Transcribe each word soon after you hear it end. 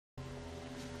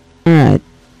Alright,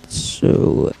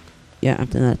 so yeah,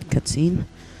 after that cutscene,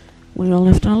 we're all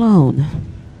left alone.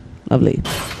 Lovely.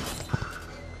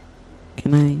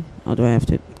 Can I? Or do I have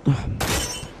to? Oh.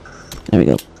 There we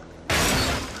go.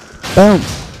 Boom!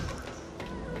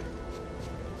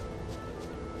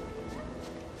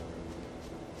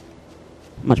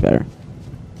 Much better.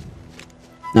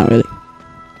 Not really.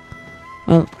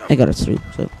 Well, I got it through,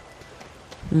 so.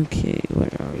 Okay, where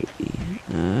are we?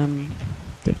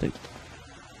 Drifting.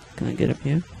 Can I get up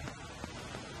here?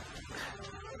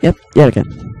 Yep, yeah I can.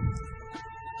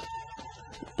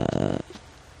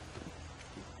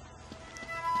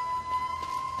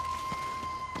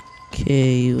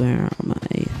 Okay, where am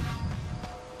I?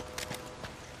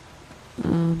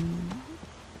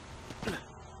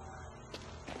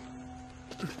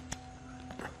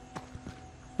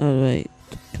 Oh wait,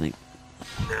 can I?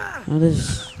 Oh,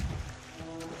 let's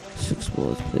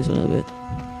explore this place a little bit.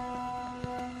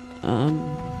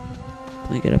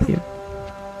 Can I get up here?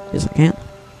 Yes, I can.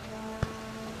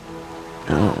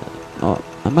 Oh,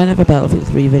 I might have a Battlefield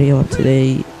 3 video up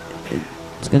today.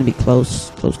 It's gonna be close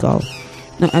call.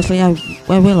 No, actually, I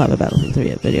will have a Battlefield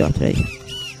 3 video up today.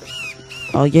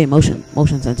 Oh yay, motion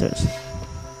sensors.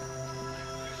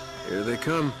 Here they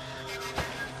come.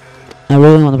 I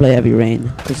really want to play Heavy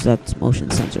Rain because that's motion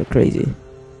sensor crazy.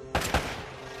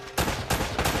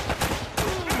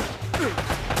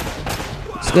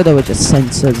 It's good that it just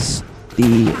senses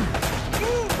the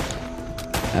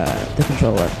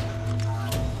controller.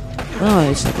 Oh,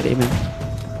 I suck at aiming.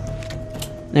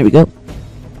 There we go.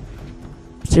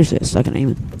 Seriously, I suck at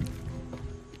aiming.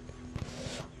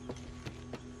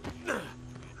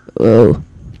 Whoa.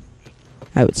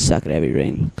 I would suck at Heavy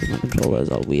Rain because my controller is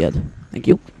all weird. Thank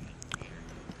you.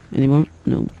 Any more?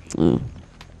 No. Oh.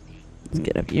 Let's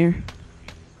get up here.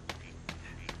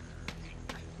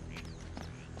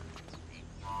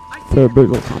 For a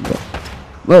brutal combo.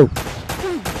 Whoa!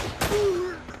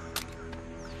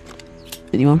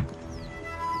 Any more?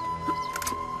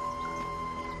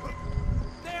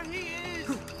 There he is.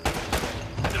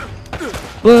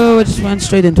 Whoa, I just went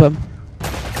straight into him.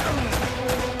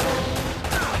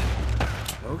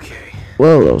 Okay.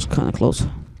 Whoa, that was kind of close.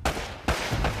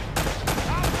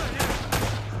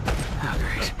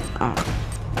 Ah,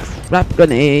 crap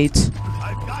grenades.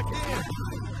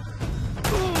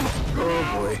 Oh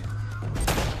boy.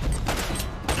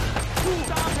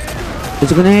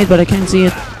 There's a grenade, but I can't see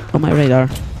it on my radar.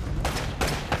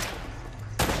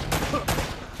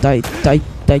 Die.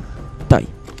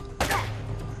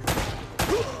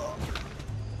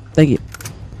 Thank you.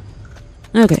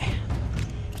 Okay.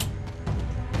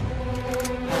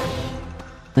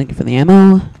 Thank you for the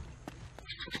ammo.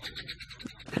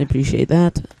 I appreciate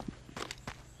that.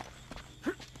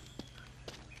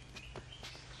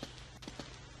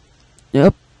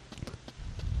 Yep.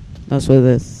 That's where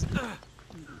this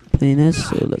plane is,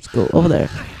 so let's go over there.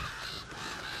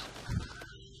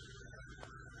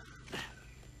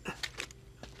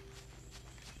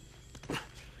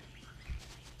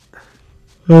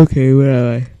 Okay, where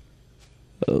am I?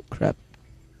 Oh crap.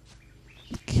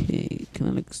 Okay, can I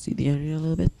like see the area a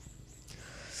little bit?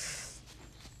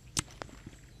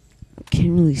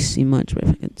 Can't really see much, but if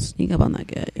I can sneak up on that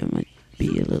guy, it might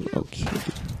be a little okay.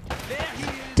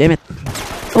 Damn it!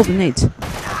 Oh, grenades!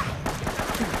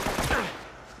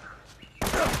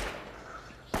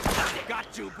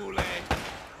 Got you, Boule.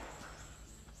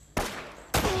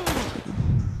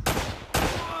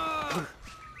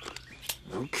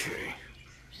 Okay.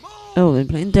 Oh, I've been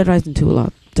playing Dead Rising 2 a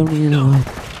lot. Don't even know why.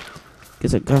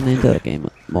 Because I've gotten into that game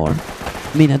more.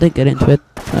 I mean, I did get into it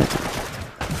like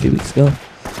a few weeks ago.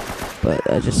 But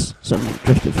I just suddenly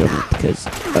drifted from it because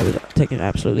I was taking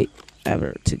absolutely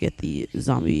ever to get the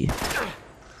zombie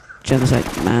genocide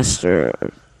master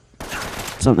or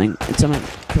something. It's something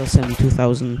kill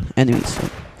 72,000 enemies. So.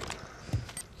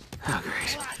 Oh,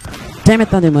 great. Damn it,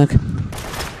 that didn't work.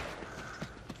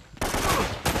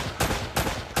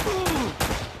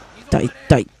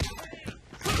 Die.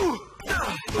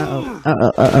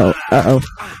 Uh-oh.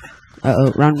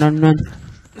 Run.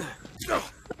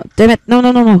 Damn it, no.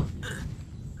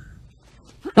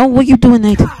 No, what are you doing,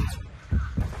 Nate?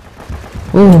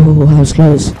 Oh, that was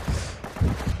close.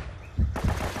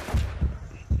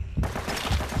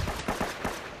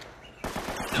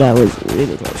 That was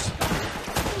really close.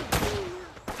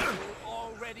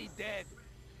 Already dead.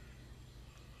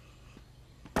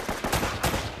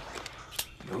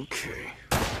 Okay.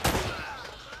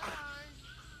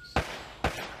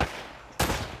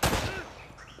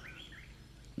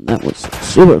 That was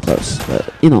super close,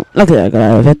 but you know, luckily I got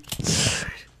out of it.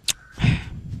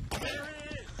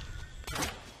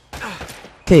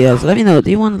 Okay, guys, let me know.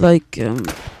 Do you want like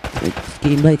like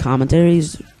gameplay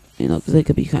commentaries, you know, because they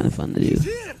could be kind of fun to do.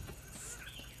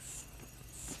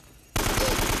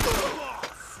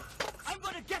 I'm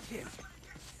gonna get him.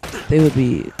 They would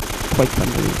be quite fun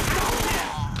to do.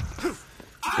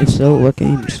 If so, what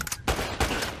games?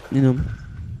 You know,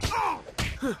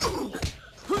 if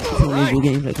you want to do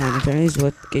gameplay commentaries,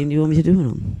 what game do you want me to do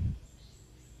them?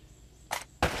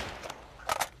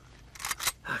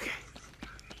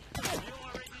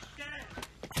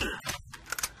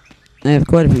 I have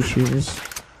quite a few shooters.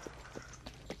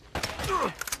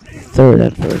 Third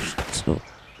at first, so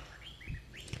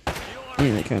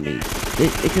yeah, that can be.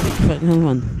 It could be fucking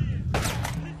fun.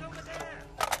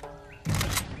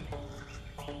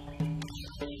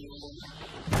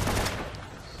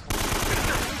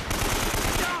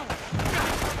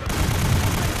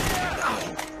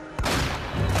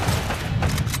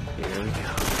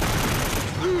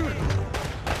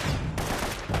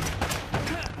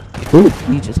 Ooh,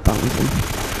 he just bounced him.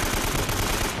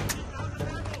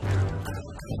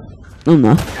 Oh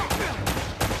no.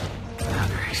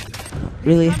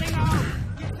 Really?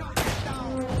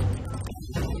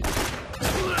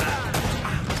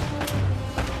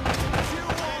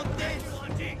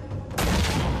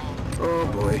 Oh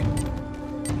boy.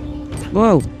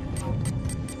 Whoa.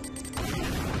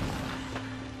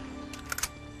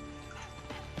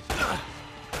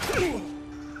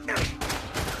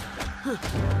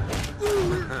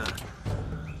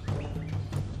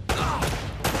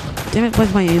 Damn it,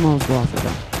 why's my aim always go off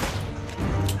again?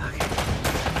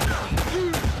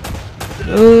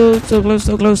 Oh, so close,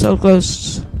 so close, so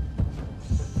close.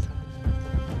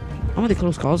 How many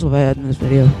close calls have I had in this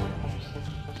video?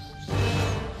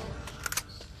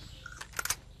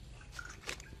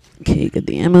 Okay, get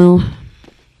the ammo.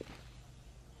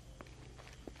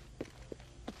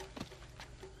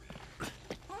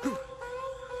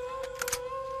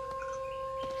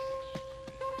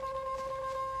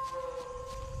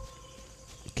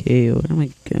 Okay, where am I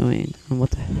going? And what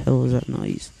the hell is that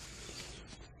noise?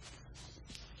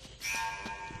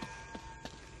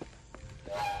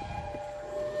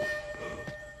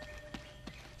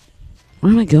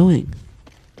 Where am I going?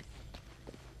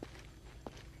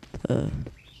 Can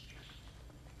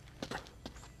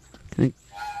I...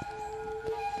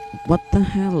 What the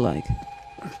hell, like?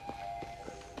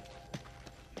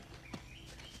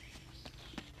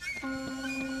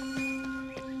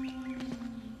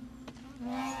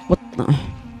 What the...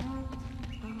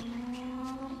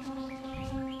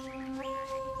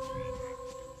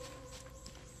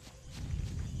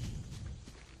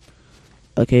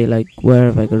 Okay, like, where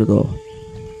have I got to go?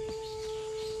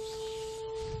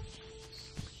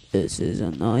 This is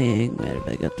annoying. Where have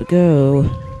I got to go?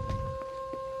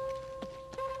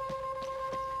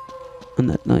 And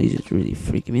that noise is really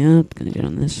freaking me out. Can I get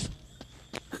on this?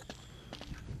 Can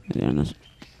I get on this?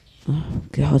 Oh,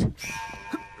 God.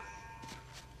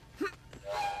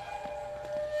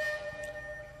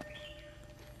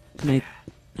 Can I...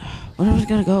 Where was I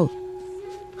gonna go?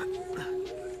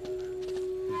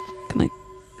 Can I...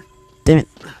 Damn it.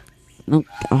 No.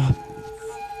 Oh.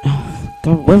 Oh,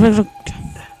 God, where have I got...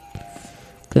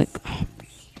 Can I...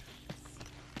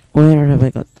 Where have I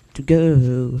got to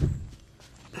go?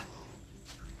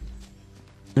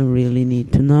 I really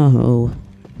need to know.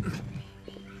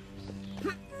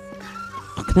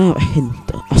 Can I have a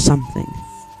hint or something?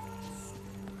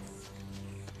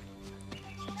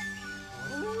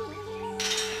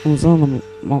 Was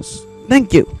almost.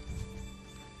 Thank you.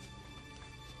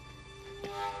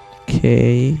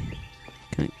 Okay.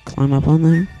 Can I climb up on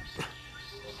there?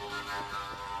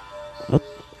 What?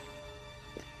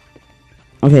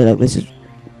 Okay, look, this is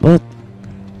what?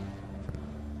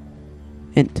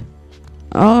 Hint.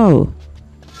 Oh.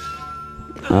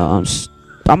 Oh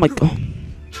my god.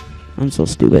 I'm so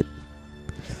stupid.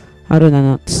 How did I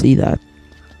not see that?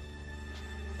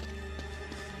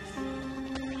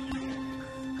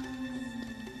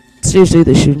 Seriously,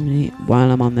 they're shooting me while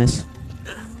I'm on this.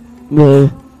 Whoa.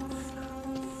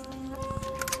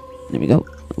 There we go.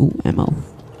 Ooh, ammo.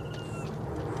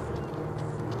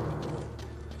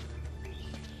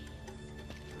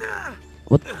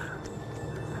 What?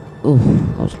 Ooh,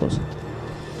 that was close.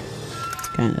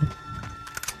 Kinda.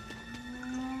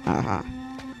 Aha.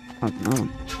 Oh, no.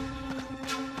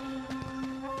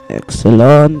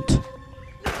 Excellent.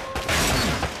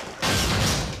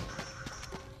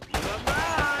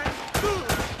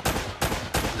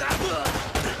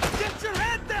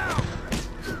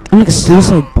 I'm like a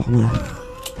suicide bomber.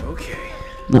 Okay.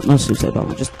 Not a suicide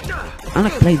bomber, just... I'm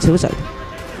like playing suicide.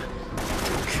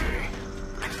 Okay.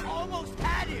 Almost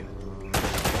had him.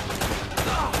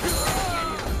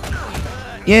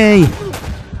 Yay!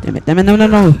 Damn it,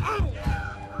 no.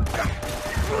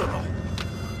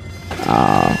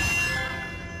 Ah.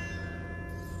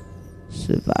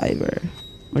 Survivor.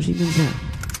 What achievement is that?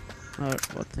 Or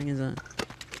what thing is that?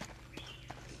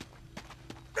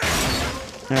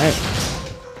 Alright.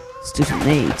 Let's do some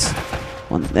nades.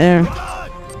 One there.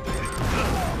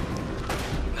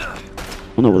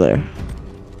 One over there.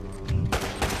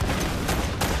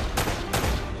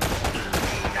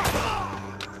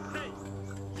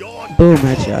 Boom,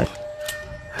 headshot.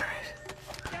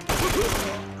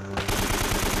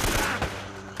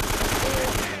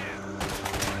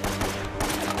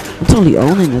 What's only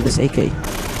owning of this AK?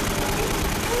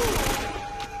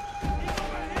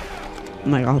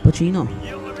 Like Al Pacino.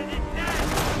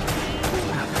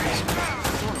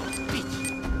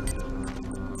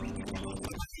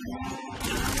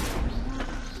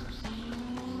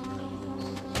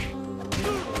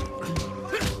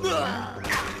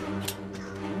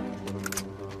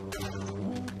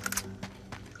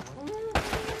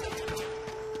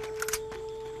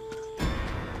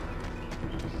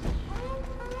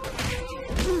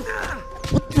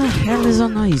 What the hell is that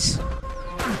noise?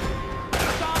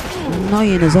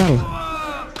 Annoying as hell.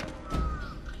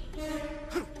 Here we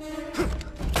go.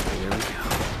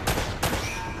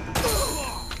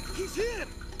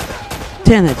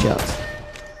 10 headshots.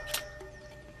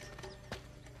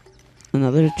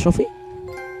 Another trophy?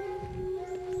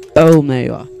 Oh, there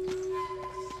you are.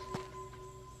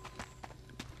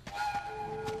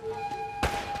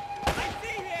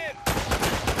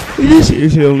 This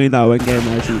is only that one game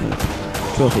achievement.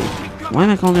 Trophy. Why am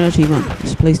I calling it achievement?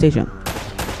 It's PlayStation.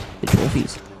 The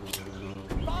trophies.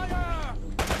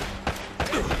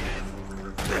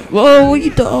 Whoa, what are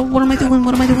you doing? What am I doing?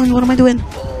 What am I doing? What am I doing?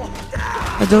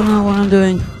 I don't know what I'm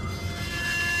doing.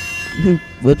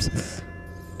 Whoops.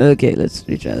 Okay, let's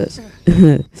retry this.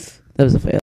 That was a fail.